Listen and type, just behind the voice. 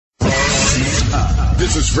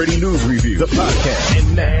This is Ready News Review, the podcast.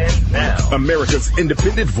 And now, America's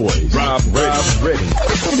independent voice, Rob Ready.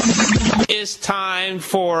 It's time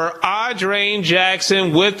for Audraine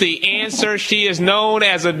Jackson with the answer. She is known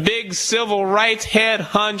as a big civil rights head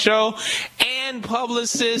honcho and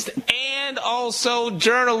publicist and also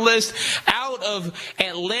journalist out of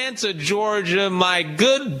Atlanta, Georgia. My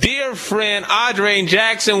good dear friend, Audraine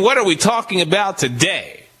Jackson, what are we talking about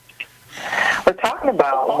today? We're talking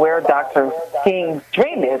about where Dr. King's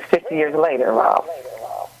dream is 50 years later, Rob.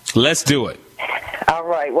 Let's do it. All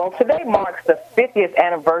right. Well, today marks the 50th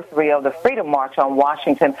anniversary of the Freedom March on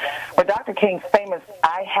Washington, where Dr. King's famous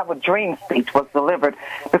I Have a Dream speech was delivered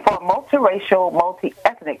before a multiracial,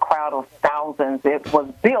 multi-ethnic crowd of thousands. It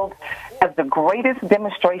was billed as the greatest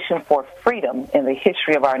demonstration for freedom in the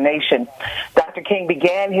history of our nation. Dr. King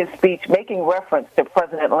began his speech making reference to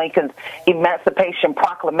President Lincoln's Emancipation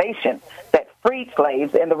Proclamation that freed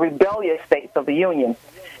slaves in the rebellious states of the Union.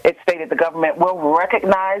 It stated the government will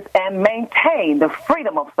recognize and maintain the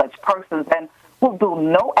freedom of such persons and will do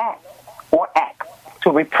no act or acts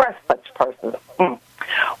to repress such persons.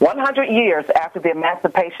 100 years after the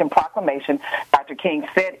Emancipation Proclamation, Dr. King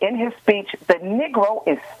said in his speech, the Negro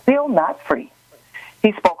is still not free.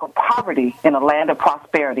 He spoke of poverty in a land of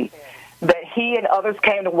prosperity, that he and others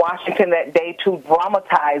came to Washington that day to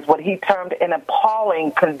dramatize what he termed an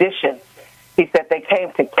appalling condition. He said they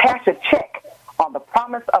came to cash a check on the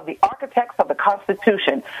promise of the architects of the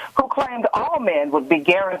Constitution, who claimed all men would be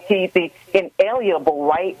guaranteed the inalienable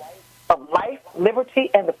right of life, liberty,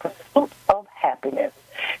 and the pursuit of happiness.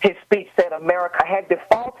 His speech said America had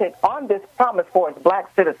defaulted on this promise for its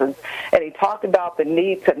black citizens, and he talked about the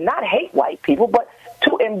need to not hate white people, but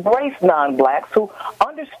to embrace non-blacks who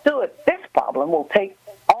understood this problem will take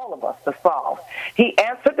all of us to solve. He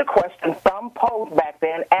answered the question some posed back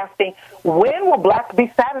then, asking, when will blacks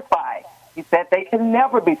be satisfied? He said they can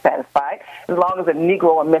never be satisfied as long as a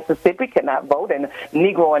Negro in Mississippi cannot vote and a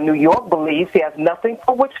Negro in New York believes he has nothing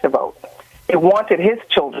for which to vote. He wanted his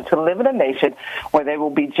children to live in a nation where they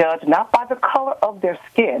will be judged not by the color of their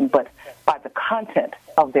skin, but by the content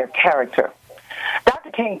of their character.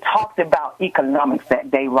 Dr. King talked about economics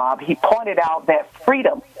that day, Rob. He pointed out that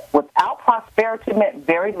freedom without prosperity meant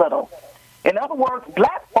very little. In other words,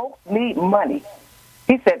 black folks need money.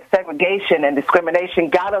 He said segregation and discrimination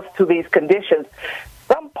got us to these conditions.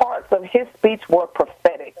 Some parts of his speech were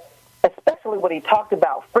prophetic, especially when he talked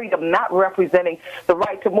about freedom not representing the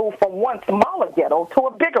right to move from one smaller ghetto to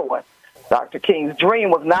a bigger one. Dr. King's dream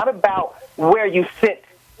was not about where you sit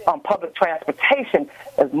on public transportation,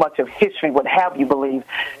 as much of history would have you believe.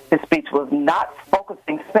 His speech was not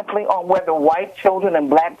focusing simply on whether white children and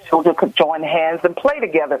black children could join hands and play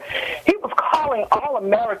together. He was calling all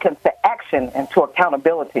Americans to action and to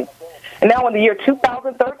accountability. And now in the year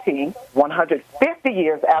 2013, 150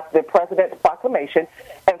 years after the President's proclamation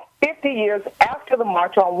and 50 years after the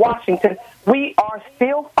March on Washington, we are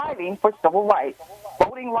still fighting for civil rights,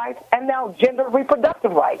 voting rights, and now gender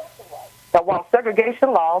reproductive rights. Now, while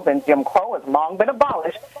segregation laws and Jim Crow has long been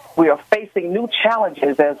abolished, we are facing new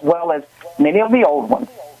challenges as well as many of the old ones.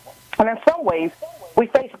 And in some ways, we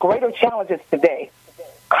face greater challenges today.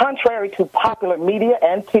 Contrary to popular media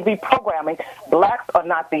and TV programming, blacks are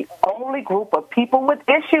not the only group of people with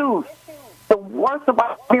issues. The worst of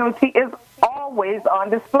our community is always on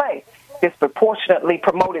display, disproportionately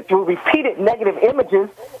promoted through repeated negative images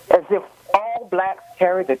as if all blacks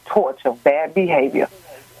carry the torch of bad behavior.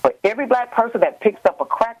 For every black person that picks up a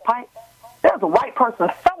crack pipe, there's a white person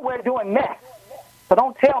somewhere doing meth. So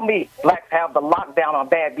don't tell me blacks have the lockdown on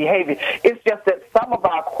bad behavior. It's just that some of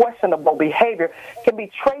our questionable behavior can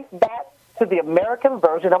be traced back to the American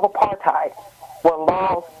version of apartheid, where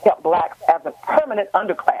laws kept blacks as a permanent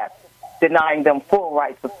underclass, denying them full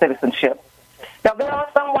rights of citizenship. Now, there are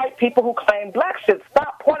some white people who claim blacks should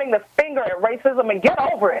stop pointing the finger at racism and get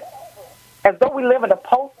over it, as though we live in a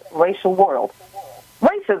post-racial world.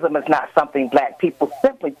 Racism is not something black people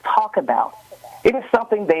simply talk about. It is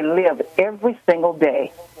something they live every single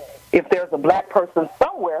day. If there's a black person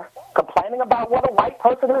somewhere complaining about what a white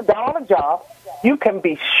person has done on a job, you can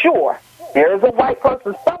be sure there is a white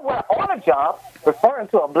person somewhere on a job referring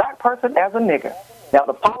to a black person as a nigger. Now,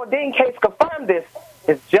 the Paula Deen case confirmed this.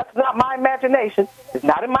 It's just not my imagination. It's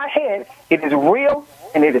not in my head. It is real,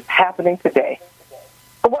 and it is happening today.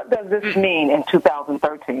 But what does this mean in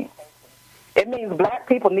 2013? It means black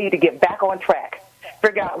people need to get back on track,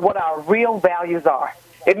 figure out what our real values are.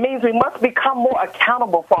 It means we must become more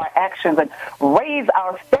accountable for our actions and raise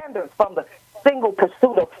our standards from the single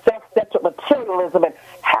pursuit of self-centered materialism and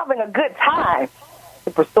having a good time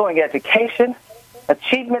to pursuing education,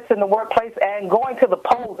 achievements in the workplace, and going to the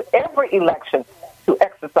polls every election to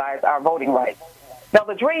exercise our voting rights. Now,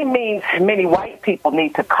 the dream means many white people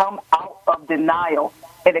need to come out of denial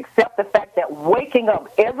and accept the fact that waking up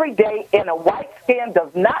every day in a white skin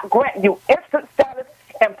does not grant you instant status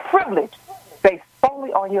and privilege based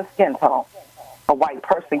solely on your skin tone. A white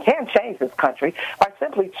person can change this country by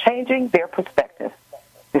simply changing their perspective,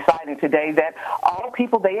 deciding today that all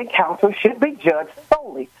people they encounter should be judged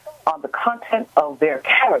solely on the content of their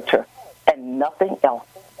character and nothing else.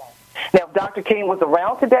 Now, if Dr. King was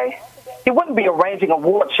around today, he wouldn't be arranging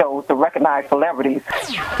award shows to recognize celebrities.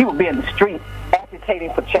 He would be in the street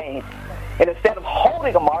agitating for change. And instead of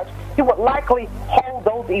holding a march, he would likely hold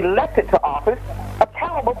those elected to office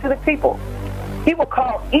accountable to the people. He would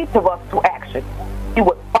call each of us to action. He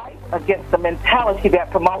would fight against the mentality that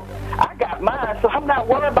promotes, I got mine, so I'm not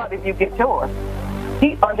worried about if you get yours.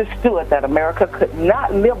 He understood that America could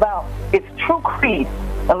not live out its true creed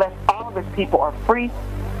unless all of its people are free to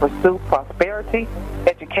pursue prosperity,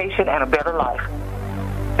 education, and a better life.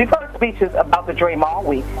 We've heard speeches about the dream all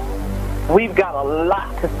week. We've got a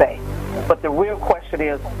lot to say, but the real question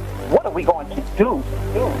is, what are we going to do?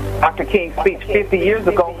 Dr. King's speech 50 years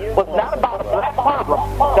ago was not about a black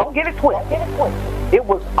problem. Don't get it twisted. It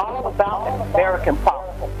was all about an American problem.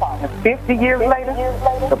 And 50 years later,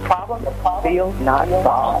 the problem is still not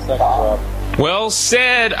solved. Well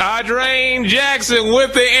said, Audraine Jackson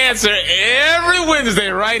with the answer every Wednesday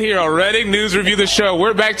right here on Reading News Review, the show.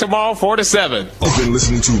 We're back tomorrow 4 to 7. You've been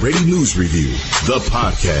listening to Reading News Review, the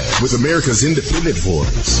podcast with America's independent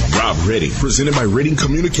voice. Rob Reading, presented by Reading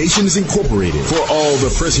Communications Incorporated. For all the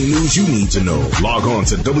pressing news you need to know, log on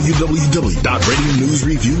to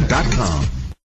www.readingnewsreview.com.